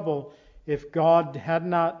trouble if God had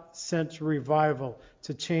not sent revival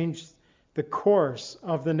to change the course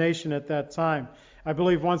of the nation at that time. I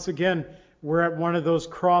believe once again we're at one of those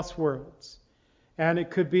crossroads. And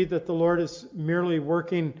it could be that the Lord is merely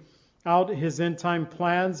working out His end-time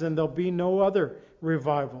plans, and there'll be no other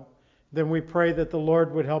revival. Then we pray that the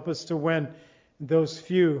Lord would help us to win those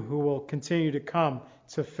few who will continue to come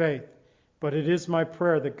to faith. But it is my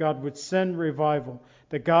prayer that God would send revival,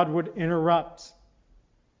 that God would interrupt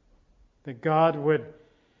that God would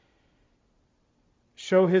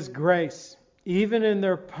show His grace. Even in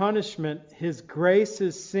their punishment, His grace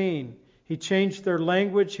is seen. He changed their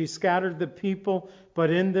language, He scattered the people, but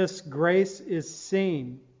in this grace is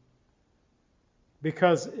seen.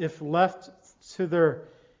 Because if left to their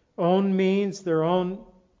own means, their own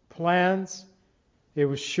plans, it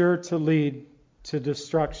was sure to lead to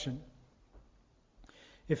destruction.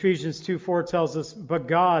 Ephesians 2:4 tells us, "But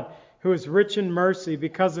God, who is rich in mercy,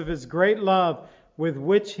 because of His great love with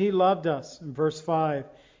which He loved us," in verse 5,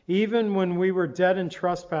 "even when we were dead in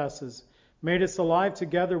trespasses, made us alive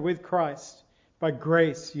together with Christ. By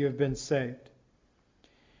grace you have been saved."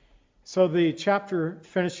 So the chapter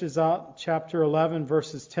finishes out, chapter 11,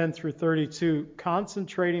 verses 10 through 32,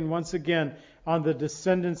 concentrating once again on the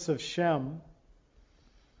descendants of Shem.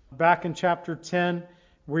 Back in chapter 10,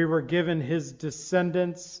 we were given his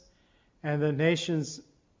descendants and the nations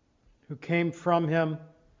who came from him.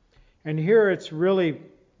 And here it's really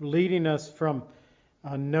leading us from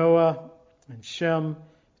Noah and Shem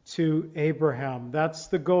to Abraham. That's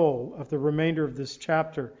the goal of the remainder of this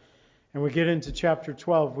chapter. And we get into chapter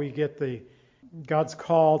 12, we get God's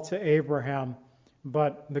call to Abraham.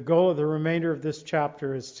 But the goal of the remainder of this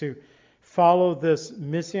chapter is to follow this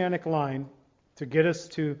messianic line to get us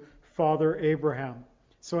to Father Abraham.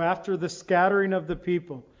 So after the scattering of the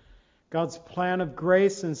people, God's plan of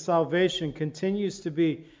grace and salvation continues to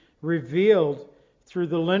be revealed through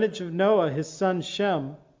the lineage of Noah, his son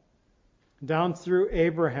Shem, down through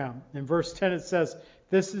Abraham. In verse 10 it says,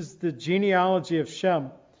 "This is the genealogy of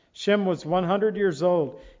Shem. Shem was 100 years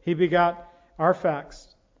old. He begot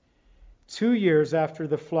Arphaxad 2 years after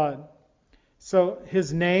the flood." So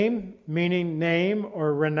his name, meaning name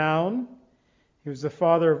or renown, he was the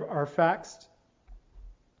father of Arphaxad.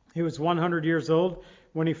 He was 100 years old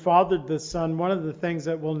when he fathered the son. One of the things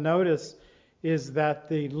that we'll notice is that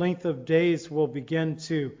the length of days will begin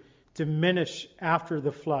to diminish after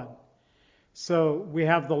the flood. So we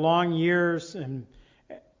have the long years and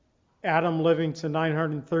Adam living to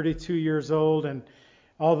 932 years old and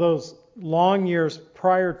all those long years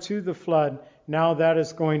prior to the flood. Now that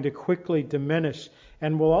is going to quickly diminish.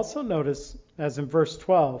 And we'll also notice, as in verse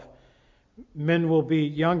 12, men will be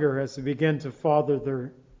younger as they begin to father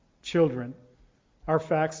their children.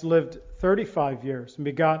 Arphaxad lived 35 years and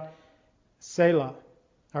begot Selah.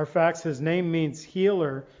 Arphaxad, his name means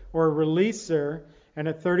healer or releaser, and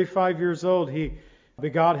at 35 years old he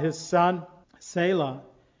begot his son Selah.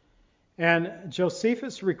 And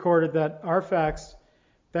Josephus recorded that Arphaxad,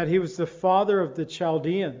 that he was the father of the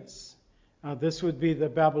Chaldeans. This would be the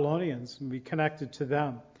Babylonians and be connected to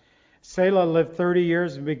them. Selah lived 30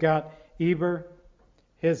 years and begot Eber,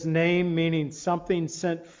 his name meaning something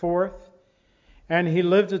sent forth. And he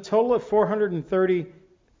lived a total of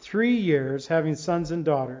 433 years, having sons and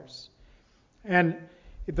daughters. And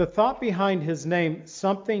the thought behind his name,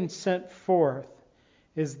 something sent forth,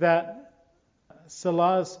 is that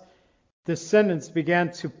Selah's descendants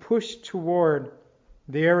began to push toward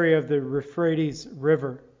the area of the Euphrates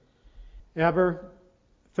River. Eber,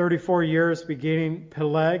 34 years, beginning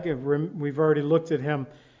Peleg. We've already looked at him,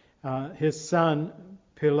 his son,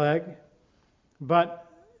 Peleg. But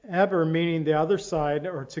Eber, meaning the other side,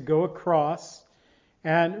 or to go across,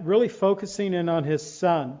 and really focusing in on his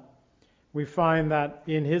son. We find that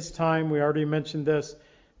in his time, we already mentioned this,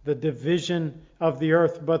 the division of the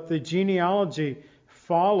earth, but the genealogy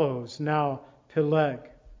follows now Peleg.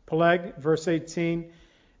 Peleg, verse 18,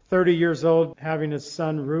 30 years old, having his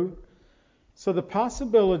son Ru. So the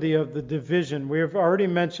possibility of the division, we have already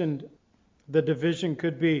mentioned the division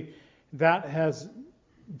could be that has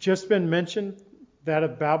just been mentioned, that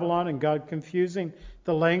of Babylon and God confusing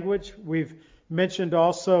the language. We've mentioned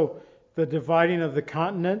also the dividing of the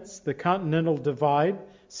continents, the continental divide.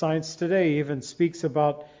 Science today even speaks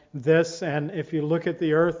about this, and if you look at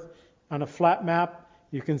the earth on a flat map,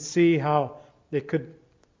 you can see how they could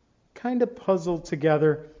kind of puzzle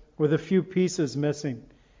together with a few pieces missing.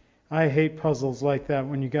 I hate puzzles like that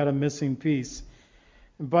when you got a missing piece.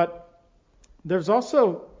 But there's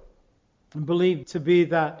also believed to be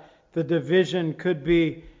that the division could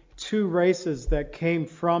be two races that came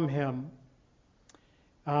from him,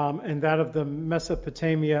 and that of the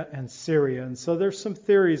Mesopotamia and Syria. And so there's some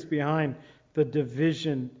theories behind the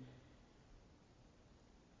division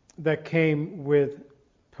that came with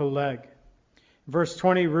Peleg. Verse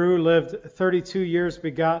 20, Ru lived 32 years,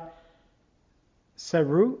 begot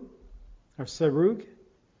Serug,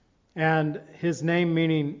 and his name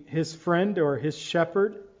meaning his friend or his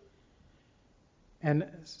shepherd. And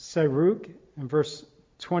Serug, in verse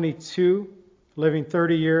 22, living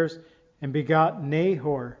 30 years, and begot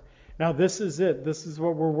Nahor. Now this is it. This is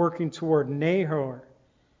what we're working toward. Nahor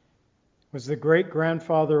was the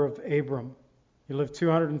great-grandfather of Abram. He lived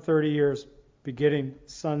 230 years, begetting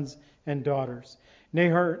sons and daughters.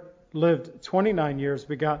 Nahor lived 29 years,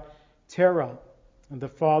 begot Terah, the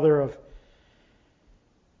father of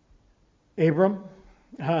Abram.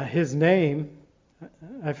 His name,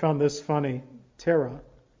 I found this funny, Terah.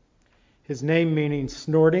 His name meaning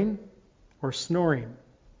snorting or snoring.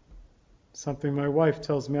 Something my wife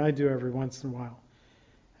tells me I do every once in a while.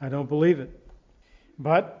 I don't believe it.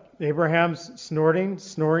 But Abraham's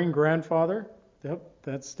snoring grandfather, yep,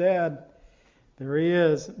 that's Dad. There he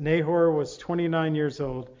is. Nahor was 29 years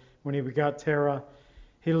old when he begot Terah.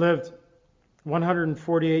 He lived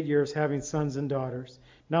 148 years having sons and daughters.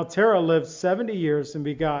 Now Terah lived 70 years and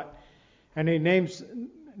begot, and he names,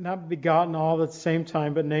 not begotten all at the same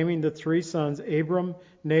time, but naming the three sons, Abram,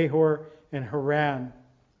 Nahor, and Haran.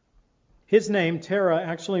 His name, Terah,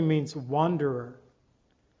 actually means wanderer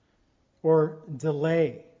or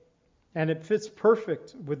delay. And it fits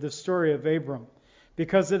perfect with the story of Abram,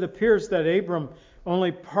 because it appears that Abram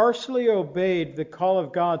only partially obeyed the call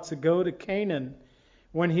of God to go to Canaan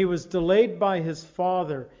when he was delayed by his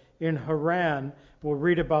father in Haran. We'll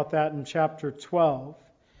read about that in chapter 12.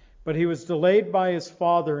 But he was delayed by his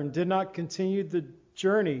father and did not continue the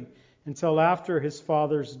journey until after his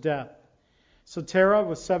father's death. So Terah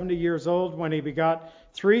was 70 years old when he begot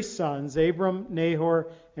three sons, Abram, Nahor,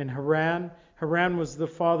 and Haran. Haran was the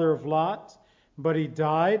father of Lot, but he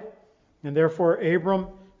died, and therefore Abram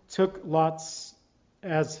took Lot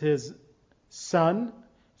as his son.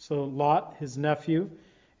 So Lot, his nephew,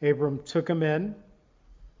 Abram took him in.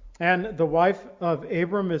 And the wife of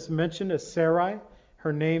Abram is mentioned as Sarai.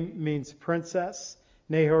 Her name means princess.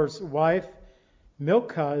 Nahor's wife,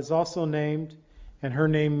 Milcah, is also named, and her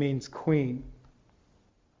name means queen.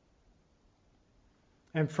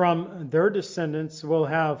 And from their descendants, we'll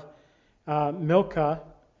have Milcah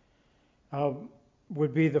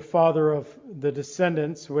would be the father of the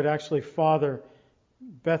descendants, would actually father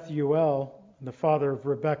Bethuel, the father of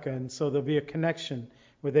Rebekah. And so there'll be a connection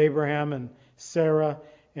with Abraham and Sarah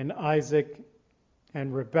and Isaac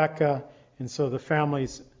and Rebekah. And so the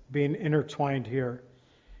families being intertwined here.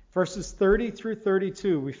 Verses 30 through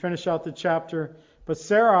 32, we finish out the chapter. But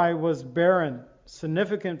Sarai was barren,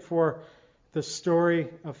 significant for the story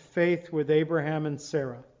of faith with Abraham and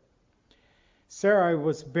Sarah. Sarai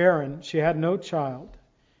was barren. She had no child.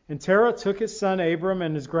 And Terah took his son Abram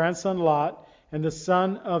and his grandson Lot and the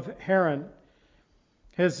son of Haran,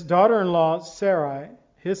 his daughter-in-law Sarai,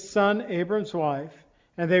 his son Abram's wife,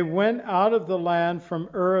 and they went out of the land from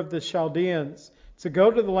Ur of the Chaldeans to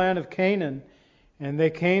go to the land of Canaan. And they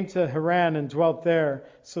came to Haran and dwelt there.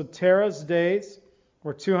 So Terah's days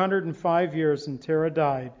were 205 years, and Terah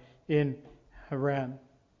died in Haran.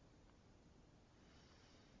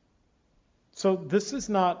 So this is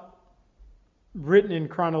not written in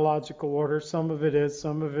chronological order. Some of it is,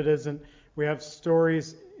 some of it isn't. We have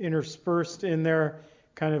stories interspersed in there,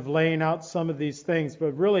 kind of laying out some of these things.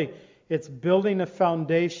 But really, it's building a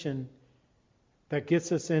foundation that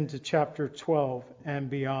gets us into chapter 12 and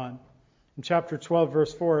beyond. In chapter 12,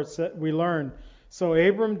 verse 4, we learn, so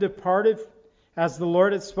Abram departed as the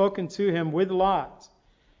Lord had spoken to him with Lot.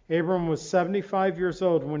 Abram was 75 years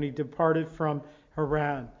old when he departed from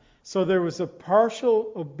Haran. So there was a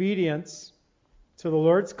partial obedience to the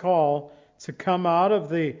Lord's call to come out of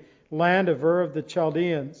the land of Ur of the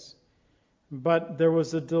Chaldeans. But there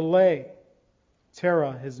was a delay.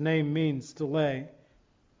 Terah, his name means delay.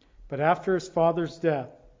 But after his father's death,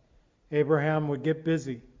 Abraham would get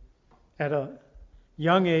busy. At a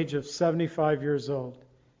young age of 75 years old,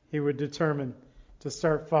 he would determine to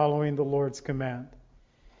start following the Lord's command.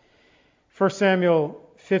 1 Samuel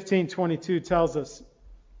 15:22 tells us,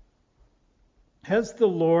 has the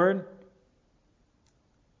Lord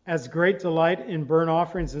as great delight in burnt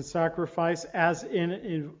offerings and sacrifice as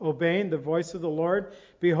in obeying the voice of the Lord?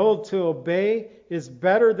 Behold, to obey is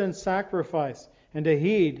better than sacrifice, and to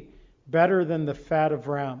heed better than the fat of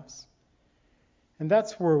rams. And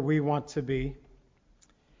that's where we want to be. It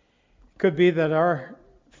could be that our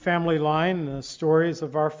family line, the stories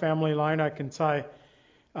of our family line, I can tie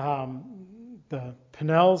the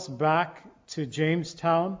Pennells back to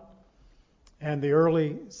Jamestown and the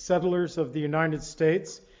early settlers of the United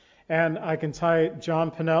States. And I can tie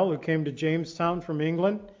John Pennell, who came to Jamestown from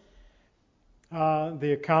England.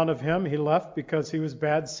 The account of him, he left because he was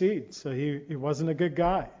bad seed, so he wasn't a good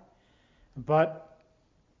guy. But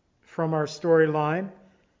from our storyline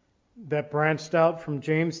that branched out from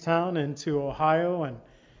Jamestown into Ohio and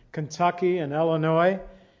Kentucky and Illinois,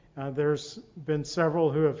 there's been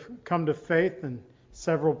several who have come to faith and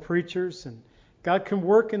several preachers, and God can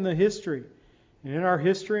work in the history. And in our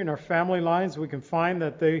history, in our family lines, we can find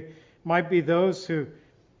that they might be those who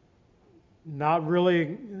not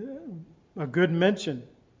really a good mention.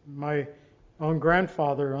 My own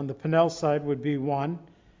grandfather on the Pennell side would be one.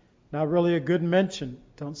 Not really a good mention.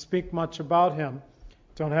 Don't speak much about him.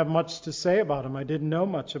 Don't have much to say about him. I didn't know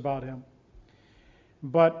much about him.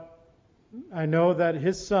 But I know that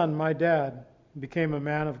his son, my dad, became a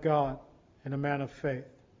man of God and a man of faith.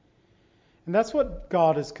 And that's what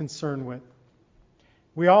God is concerned with.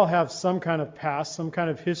 We all have some kind of past, some kind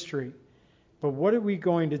of history. But what are we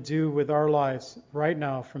going to do with our lives right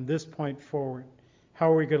now from this point forward?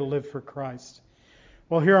 How are we going to live for Christ?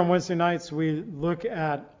 Well, here on Wednesday nights, we look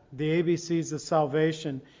at the ABCs of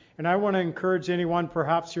salvation. And I want to encourage anyone,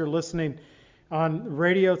 perhaps you're listening on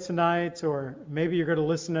radio tonight, or maybe you're going to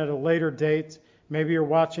listen at a later date. Maybe you're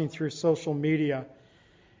watching through social media.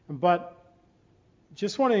 But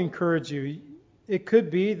just want to encourage you. It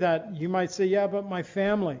could be that you might say, yeah, but my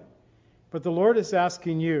family. But the Lord is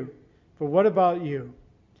asking you, but what about you?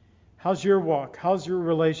 How's your walk? How's your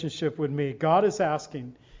relationship with me? God is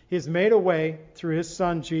asking. He has made a way through His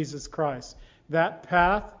Son, Jesus Christ. That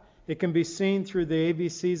path, it can be seen through the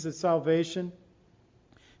ABCs of salvation.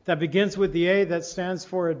 That begins with the A that stands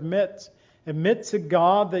for admit. Admit to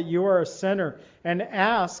God that you are a sinner and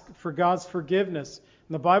ask for God's forgiveness.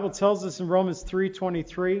 And the Bible tells us in Romans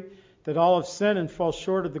 3:23 that all have sinned and fall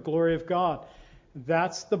short of the glory of God.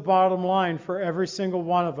 That's the bottom line for every single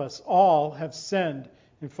one of us. All have sinned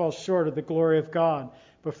and fall short of the glory of God.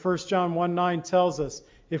 But 1 John 1:9 tells us,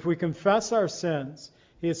 if we confess our sins,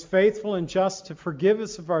 He is faithful and just to forgive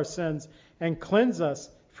us of our sins and cleanse us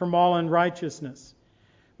from all unrighteousness.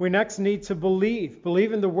 We next need to believe.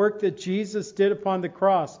 Believe in the work that Jesus did upon the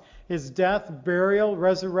cross. His death, burial,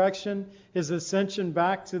 resurrection, His ascension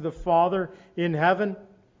back to the Father in heaven.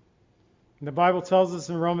 And the Bible tells us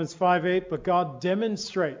in Romans 5:8, but God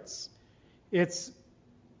demonstrates. It's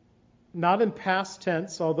not in past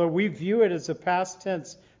tense, although we view it as a past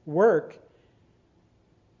tense work,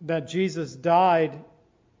 that Jesus died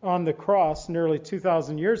on the cross nearly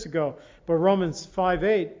 2,000 years ago. But Romans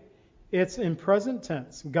 5:8, it's in present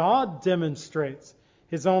tense. God demonstrates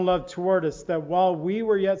His own love toward us, that while we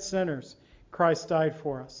were yet sinners, Christ died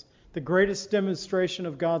for us. The greatest demonstration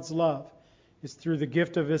of God's love is through the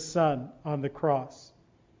gift of His Son on the cross.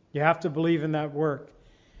 You have to believe in that work.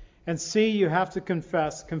 And C, you have to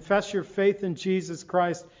confess. Confess your faith in Jesus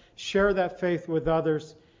Christ. Share that faith with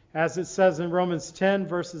others. As it says in Romans 10,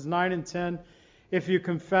 verses 9 and 10, if you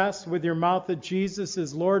confess with your mouth that Jesus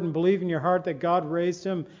is Lord and believe in your heart that God raised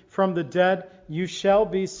Him from the dead, you shall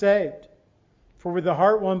be saved. For with the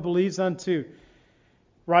heart one believes unto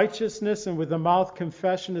righteousness, and with the mouth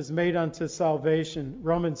confession is made unto salvation.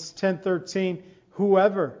 Romans 10:13,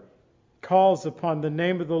 whoever calls upon the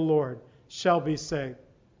name of the Lord shall be saved.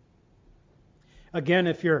 Again,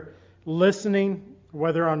 if you're listening,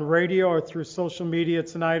 whether on radio or through social media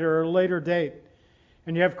tonight or a later date,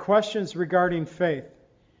 and you have questions regarding faith,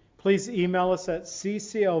 please email us at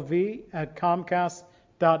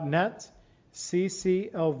cclv@comcast.net,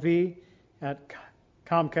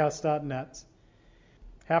 cclv@comcast.net.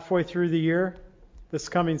 Halfway through the year, this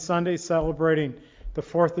coming Sunday, celebrating the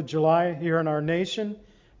 4th of July here in our nation,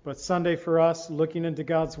 but Sunday for us, looking into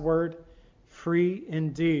God's Word, free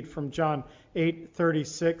indeed, from John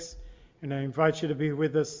 8:36. And I invite you to be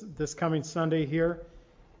with us this coming Sunday here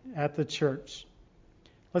at the church.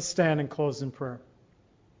 Let's stand and close in prayer.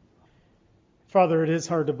 Father, it is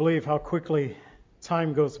hard to believe how quickly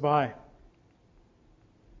time goes by.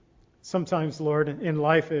 Sometimes, Lord, in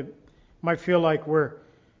life it might feel like we're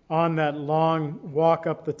on that long walk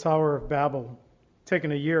up the Tower of Babel,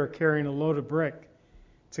 taking a year carrying a load of brick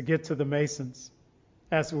to get to the masons,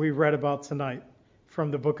 as we read about tonight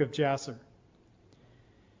from the book of Jasher.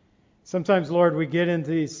 Sometimes, Lord, we get into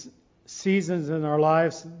these seasons in our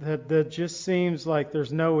lives that just seems like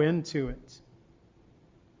there's no end to it.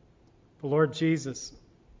 But Lord Jesus,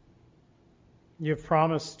 You've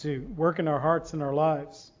promised to work in our hearts and our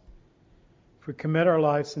lives if we commit our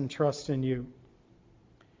lives and trust in You.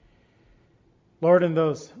 Lord, in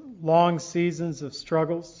those long seasons of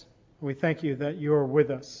struggles, we thank You that You are with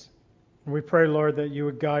us. And we pray, Lord, that You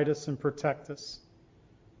would guide us and protect us.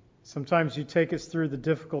 Sometimes You take us through the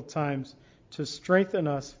difficult times to strengthen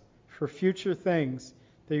us for future things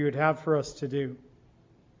that You would have for us to do.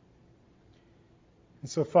 And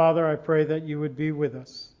so, Father, I pray that You would be with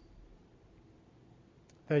us,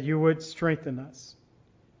 that You would strengthen us.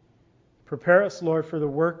 Prepare us, Lord, for the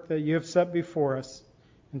work that You have set before us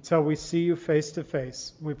until we see You face to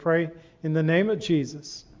face. We pray in the name of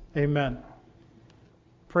Jesus. Amen.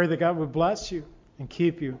 Pray that God would bless you and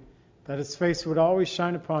keep you, that his face would always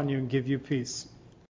shine upon you and give you peace.